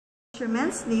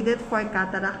instruments needed for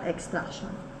cataract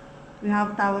extraction. We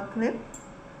have towel clip,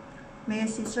 Mayo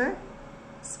scissor,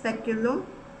 speculum,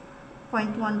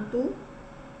 0.12,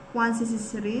 1cc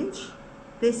syringe.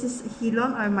 This is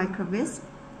Helon or microvisp,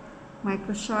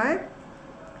 microsharp,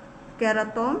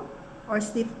 keratom or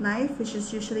stiff knife, which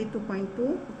is usually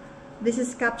 2.2. This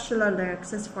is capsular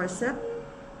access forceps.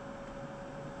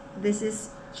 This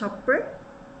is chopper,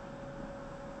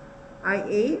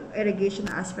 IA, irrigation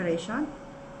aspiration.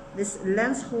 This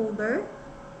lens holder,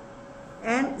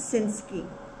 and Sinski.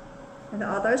 And the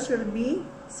others will be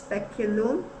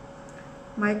speculum,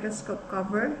 microscope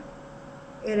cover,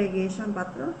 irrigation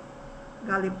bottle,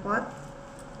 gallipot.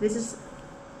 This is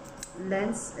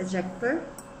lens ejector.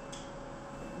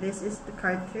 This is the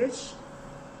cartridge,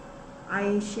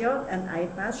 eye shield and eye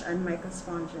patch, and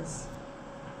microsponges.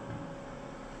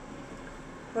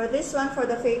 For this one, for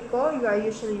the phaco, you are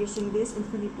usually using this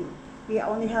Infinity. We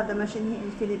only have the machine here,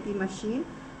 Infinity machine.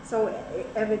 So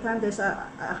every time there's a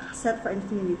set for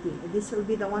Infinity. This will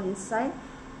be the one inside.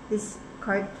 This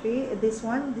cartridge, this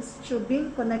one, this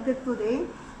tubing connected to the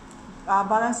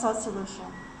balanced salt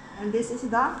solution. And this is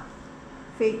the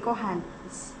phaco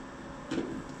handles.